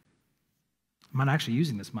 I'm not actually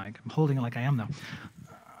using this mic. I'm holding it like I am, though.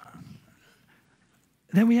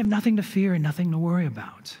 Then we have nothing to fear and nothing to worry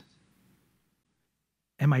about.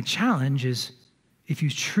 And my challenge is, if you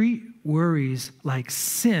treat worries like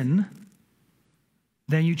sin,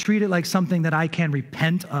 then you treat it like something that I can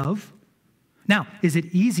repent of. Now, is it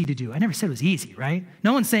easy to do? I never said it was easy, right?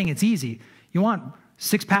 No one's saying it's easy. You want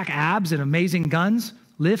six-pack abs and amazing guns?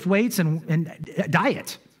 Lift weights and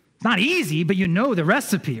diet. It's not easy, but you know the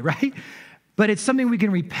recipe, right? But it's something we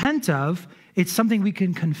can repent of. It's something we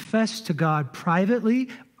can confess to God privately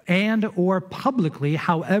and or publicly,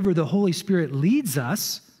 however the Holy Spirit leads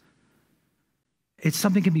us, it's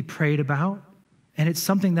something can be prayed about, and it's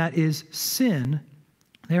something that is sin.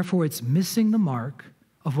 Therefore, it's missing the mark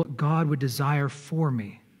of what God would desire for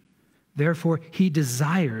me. Therefore, he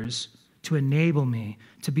desires to enable me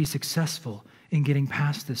to be successful in getting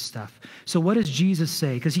past this stuff. So what does Jesus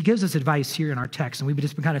say? Because he gives us advice here in our text, and we've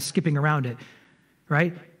just been kind of skipping around it,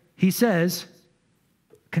 right? He says,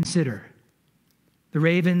 consider the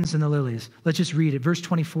ravens and the lilies. Let's just read it. Verse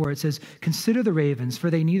 24, it says, consider the ravens, for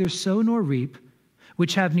they neither sow nor reap,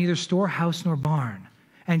 which have neither storehouse nor barn,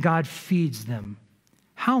 and God feeds them.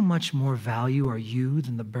 How much more value are you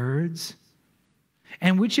than the birds?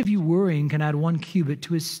 And which of you worrying can add 1 cubit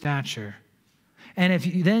to his stature? And if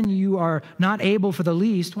then you are not able for the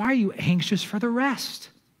least, why are you anxious for the rest?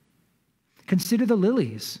 Consider the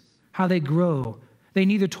lilies, how they grow. They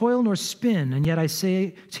neither toil nor spin, and yet I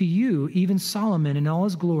say to you, even Solomon in all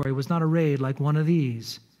his glory was not arrayed like one of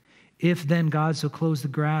these. If then God so clothes the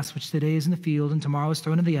grass which today is in the field and tomorrow is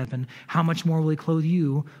thrown into the oven, how much more will he clothe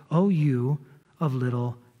you, O you of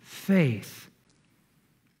little faith?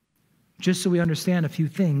 Just so we understand a few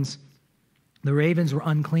things, the ravens were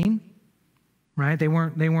unclean, right? They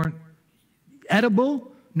weren't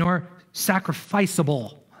edible nor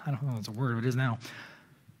sacrificable. I don't know if that's a word, but it is now.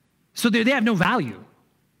 So they have no value.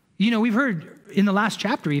 You know, we've heard in the last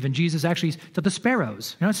chapter even, Jesus actually said the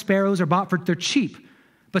sparrows. You know, sparrows are bought for, they're cheap,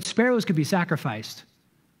 but sparrows could be sacrificed.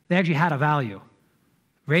 They actually had a value.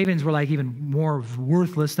 Ravens were like even more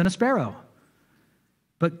worthless than a sparrow.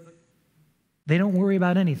 But they don't worry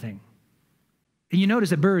about anything. And you notice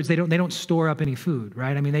that birds, they don't store up any food,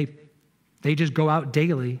 right? I mean, they just go out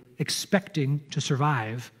daily expecting to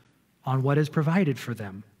survive on what is provided for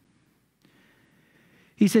them.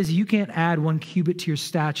 He says, you can't add 1 cubit to your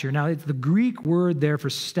stature. Now, the Greek word there for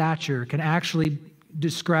stature can actually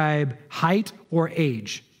describe height or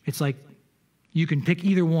age. It's like you can pick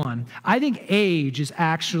either one. I think age is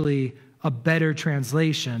actually a better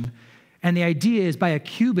translation. And the idea is by a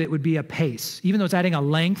cubit would be a pace. Even though it's adding a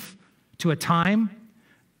length to a time,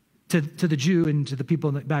 to the Jew and to the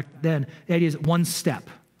people back then, the idea is 1 step.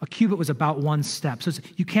 A cubit was about 1 step. So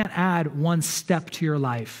you can't add 1 step to your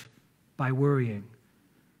life by worrying.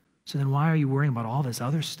 So then why are you worrying about all this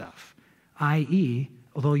other stuff? I.e.,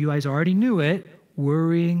 although you guys already knew it,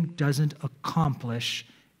 worrying doesn't accomplish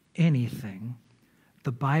anything.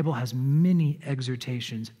 The Bible has many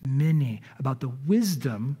exhortations, many, about the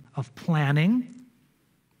wisdom of planning,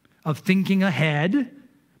 of thinking ahead,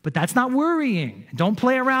 but that's not worrying. Don't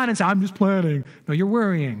play around and say, I'm just planning. No, you're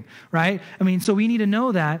worrying, right? I mean, so we need to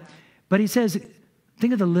know that. But he says,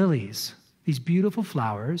 think of the lilies, these beautiful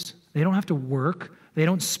flowers. They don't have to work. They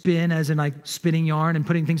don't spin as in like spinning yarn and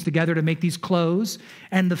putting things together to make these clothes.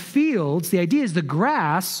 And the fields, the idea is the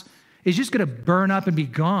grass is just going to burn up and be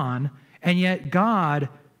gone. And yet God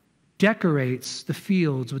decorates the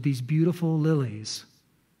fields with these beautiful lilies,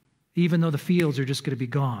 even though the fields are just going to be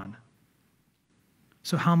gone.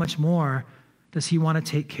 So how much more does he want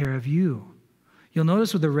to take care of you? You'll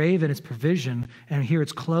notice with the raven, it's provision, and here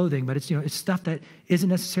it's clothing, but it's stuff that isn't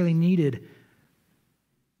necessarily needed.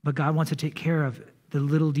 But God wants to take care of the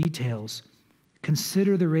little details.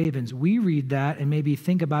 Consider the ravens. We read that and maybe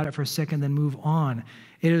think about it for a second, then move on.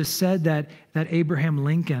 It is said that Abraham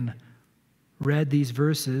Lincoln read these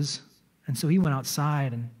verses, and so he went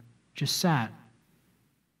outside and just sat,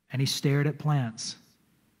 and he stared at plants,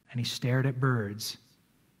 and he stared at birds,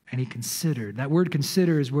 and he considered. That word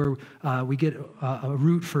consider is where we get a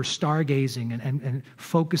root for stargazing and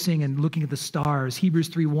focusing and looking at the stars. Hebrews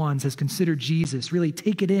 3:1 says, consider Jesus. Really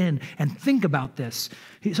take it in and think about this.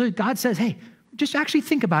 So God says, hey, just actually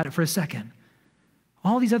think about it for a second.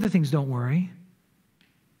 All these other things don't worry.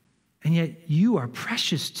 And yet you are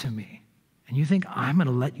precious to me. And you think I'm going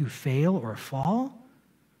to let you fail or fall?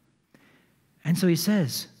 And so he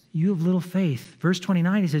says, you have little faith. Verse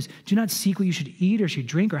 29, he says, do not seek what you should eat or should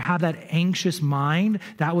drink or have that anxious mind.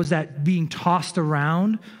 That was that being tossed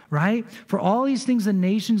around, right? For all these things the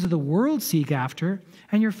nations of the world seek after,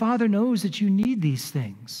 and your Father knows that you need these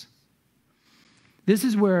things. This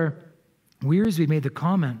is where Wearsby made the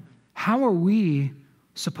comment, how are we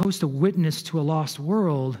supposed to witness to a lost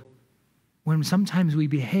world when sometimes we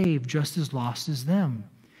behave just as lost as them?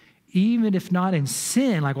 Even if not in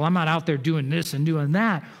sin, like, well, I'm not out there doing this and doing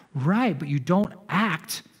that. Right, but you don't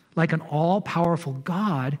act like an all-powerful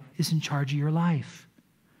God is in charge of your life.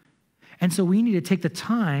 And so we need to take the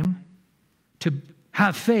time to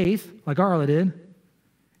have faith, like Arla did,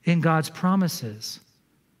 in God's promises.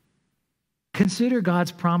 Consider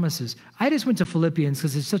God's promises. I just went to Philippians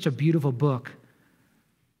because it's such a beautiful book.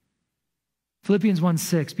 Philippians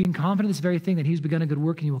 1:6, being confident of this very thing, that he's begun a good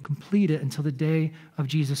work and you will complete it until the day of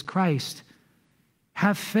Jesus Christ.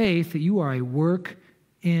 Have faith that you are a work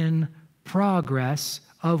in progress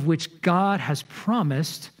of which God has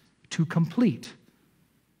promised to complete.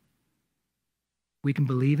 We can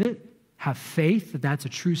believe it, have faith that that's a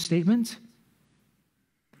true statement.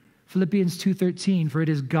 Philippians 2:13, for it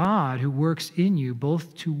is God who works in you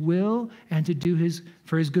both to will and to do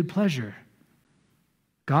for his good pleasure.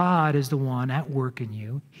 God is the one at work in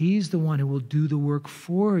you. He's the one who will do the work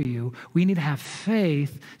for you. We need to have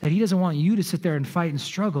faith that he doesn't want you to sit there and fight and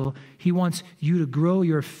struggle. He wants you to grow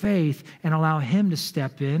your faith and allow him to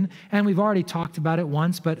step in. And we've already talked about it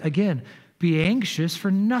once, but again, be anxious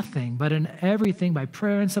for nothing, but in everything by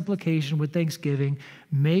prayer and supplication with thanksgiving,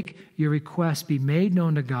 make your requests be made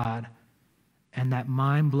known to God. And that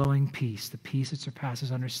mind-blowing peace, the peace that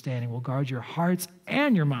surpasses understanding, will guard your hearts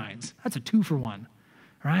and your minds. That's a 2-for-1.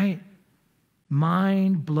 Right?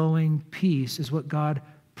 Mind-blowing peace is what God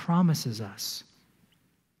promises us.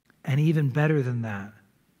 And even better than that,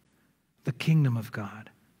 the kingdom of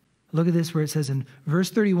God. Look at this where it says in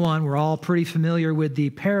verse 31, we're all pretty familiar with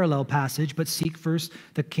the parallel passage, but seek first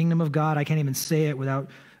the kingdom of God. I can't even say it without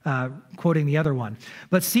quoting the other one.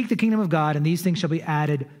 But seek the kingdom of God, and these things shall be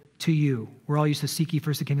added to you. We're all used to seek ye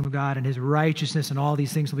first the kingdom of God, and his righteousness, and all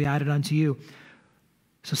these things will be added unto you.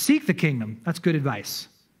 So seek the kingdom. That's good advice.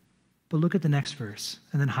 But look at the next verse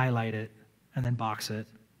and then highlight it and then box it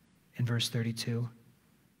in verse 32.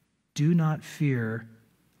 Do not fear,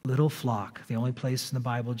 little flock. The only place in the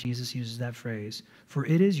Bible Jesus uses that phrase. For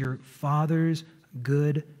it is your Father's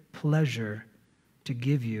good pleasure to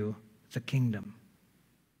give you the kingdom.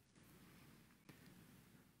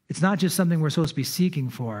 It's not just something we're supposed to be seeking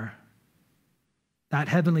for. That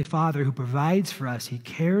Heavenly Father who provides for us, he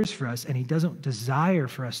cares for us, and he doesn't desire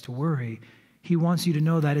for us to worry. He wants you to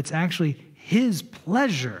know that it's actually his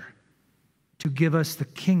pleasure to give us the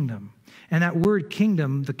kingdom. And that word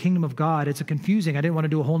kingdom, the kingdom of God, it's confusing. I didn't want to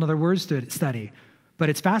do a whole nother word study, but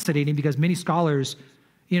it's fascinating because many scholars,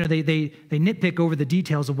 they nitpick over the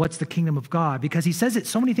details of what's the kingdom of God, because he says it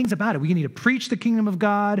so many things about it. We need to preach the kingdom of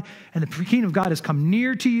God, and the kingdom of God has come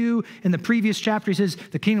near to you. In the previous chapter, he says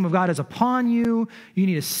the kingdom of God is upon you. You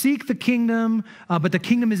need to seek the kingdom, but the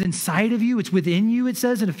kingdom is inside of you. It's within you, it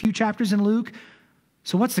says in a few chapters in Luke.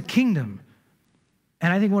 So what's the kingdom?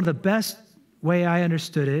 And I think one of the best way I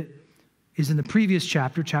understood it is in the previous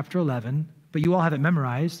chapter, chapter 11, but you all have it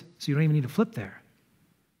memorized, so you don't even need to flip there.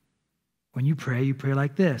 When you pray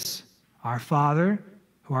like this. Our Father,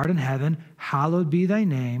 who art in heaven, hallowed be thy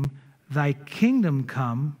name. Thy kingdom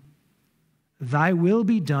come. Thy will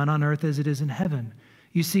be done on earth as it is in heaven.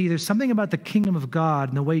 You see, there's something about the kingdom of God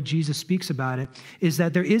and the way Jesus speaks about it is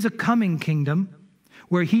that there is a coming kingdom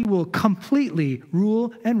where he will completely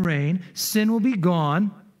rule and reign. Sin will be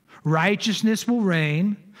gone. Righteousness will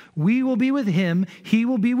reign. We will be with him. He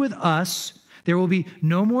will be with us. There will be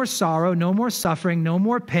no more sorrow, no more suffering, no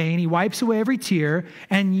more pain. He wipes away every tear.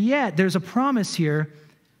 And yet there's a promise here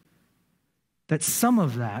that some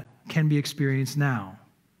of that can be experienced now.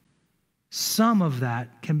 Some of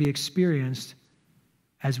that can be experienced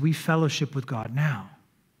as we fellowship with God now.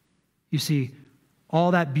 You see,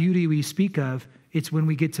 all that beauty we speak of, it's when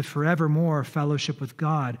we get to forevermore fellowship with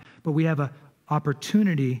God. But we have an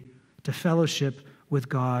opportunity to fellowship with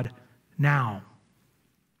God now.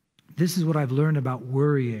 This is what I've learned about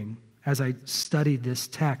worrying as I studied this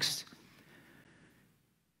text,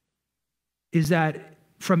 is that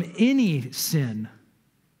from any sin,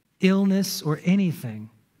 illness, or anything,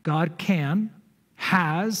 God can,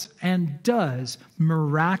 has, and does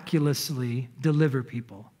miraculously deliver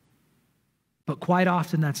people. But quite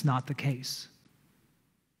often that's not the case.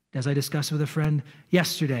 As I discussed with a friend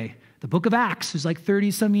yesterday, the book of Acts is like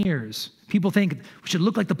 30-some years. People think we should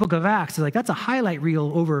look like the book of Acts. It's like, that's a highlight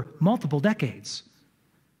reel over multiple decades.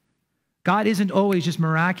 God isn't always just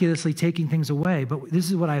miraculously taking things away, but this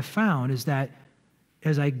is what I've found is that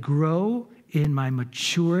as I grow in my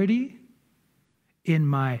maturity, in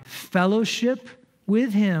my fellowship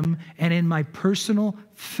with him, and in my personal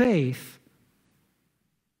faith,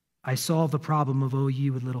 I solve the problem of, oh, ye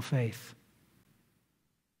with little faith.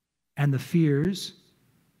 And the fears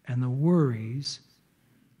and the worries,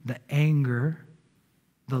 the anger,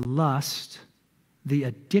 the lust, the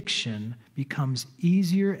addiction becomes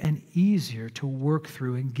easier and easier to work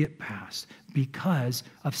through and get past because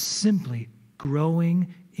of simply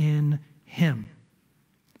growing in him.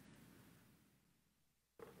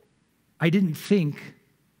 I didn't think,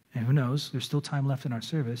 and who knows, there's still time left in our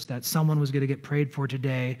service, that someone was going to get prayed for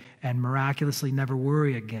today and miraculously never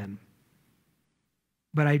worry again.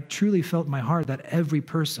 But I truly felt in my heart that every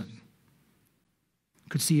person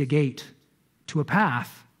could see a gate to a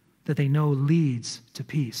path that they know leads to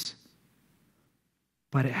peace.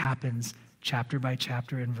 But it happens chapter by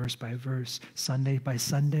chapter and verse by verse, Sunday by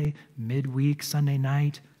Sunday, midweek, Sunday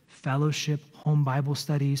night, fellowship, home Bible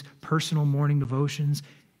studies, personal morning devotions.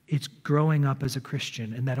 It's growing up as a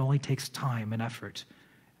Christian, and that only takes time and effort.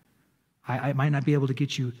 I might not be able to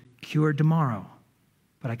get you cured tomorrow,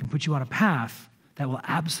 but I can put you on a path that will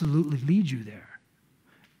absolutely lead you there.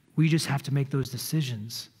 We just have to make those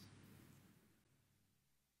decisions.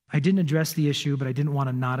 I didn't address the issue, but I didn't want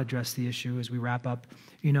to not address the issue as we wrap up.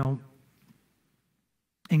 You know,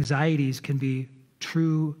 anxieties can be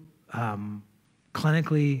true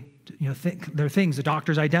clinically, they're things the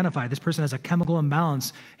doctors identify. This person has a chemical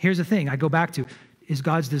imbalance. Here's the thing I go back to, is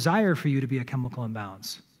God's desire for you to be a chemical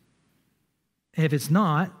imbalance? And if it's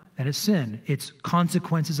not, then it's sin. It's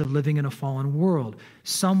consequences of living in a fallen world.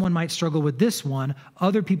 Someone might struggle with this one.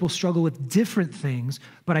 Other people struggle with different things,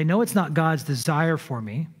 but I know it's not God's desire for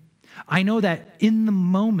me. I know that in the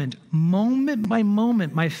moment by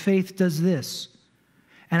moment, my faith does this.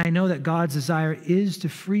 And I know that God's desire is to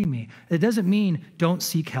free me. It doesn't mean don't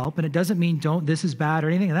seek help, and it doesn't mean this is bad or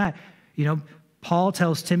anything like that. Paul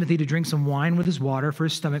tells Timothy to drink some wine with his water for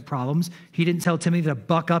his stomach problems. He didn't tell Timothy to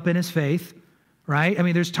buck up in his faith, right? I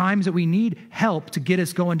mean, there's times that we need help to get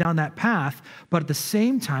us going down that path, but at the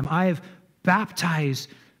same time, I have baptized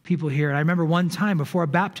people here. And I remember one time before a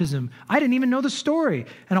baptism, I didn't even know the story.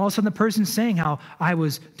 And all of a sudden the person's saying how I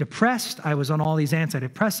was depressed, I was on all these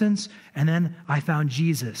antidepressants, and then I found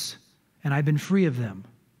Jesus, and I've been free of them.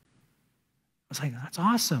 I was like, that's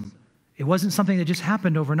awesome. It wasn't something that just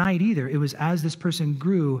happened overnight either. It was as this person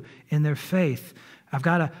grew in their faith. I've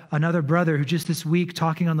got another brother who just this week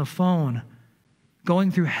talking on the phone,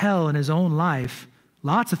 going through hell in his own life,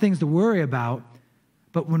 lots of things to worry about.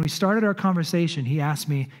 But when we started our conversation, he asked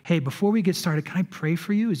me, hey, before we get started, can I pray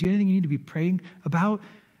for you? Is there anything you need to be praying about?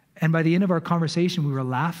 And by the end of our conversation, we were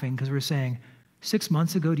laughing because we were saying, 6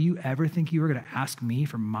 months ago, do you ever think you were going to ask me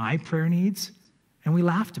for my prayer needs? And we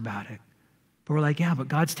laughed about it. But we're like, yeah, but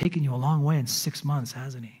God's taken you a long way in 6 months,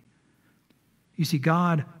 hasn't he? You see,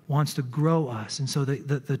 God wants to grow us. And so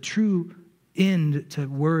the true end to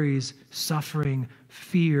worries, suffering,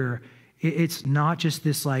 fear, it's not just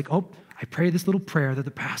this like, oh, I pray this little prayer that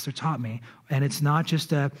the pastor taught me, and it's not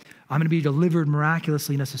just I'm going to be delivered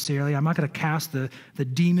miraculously necessarily. I'm not going to cast the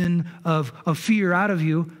demon of fear out of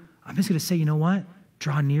you. I'm just going to say, you know what?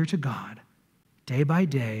 Draw near to God day by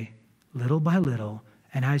day, little by little,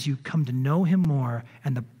 and as you come to know him more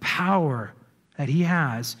and the power that he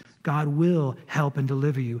has, God will help and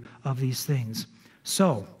deliver you of these things.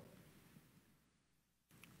 So,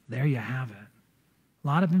 there you have it. A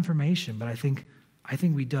lot of information, but I think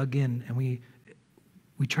we dug in and we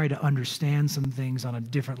tried to understand some things on a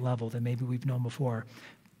different level than maybe we've known before,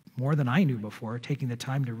 more than I knew before, taking the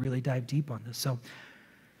time to really dive deep on this. So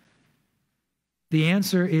the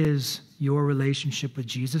answer is your relationship with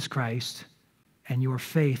Jesus Christ and your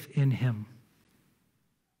faith in him.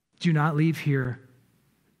 Do not leave here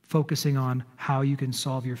focusing on how you can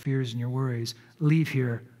solve your fears and your worries. Leave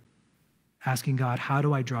here asking God, how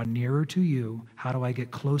do I draw nearer to you? How do I get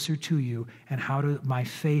closer to you? And how do my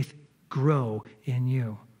faith grow in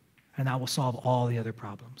you? And that will solve all the other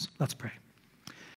problems. Let's pray.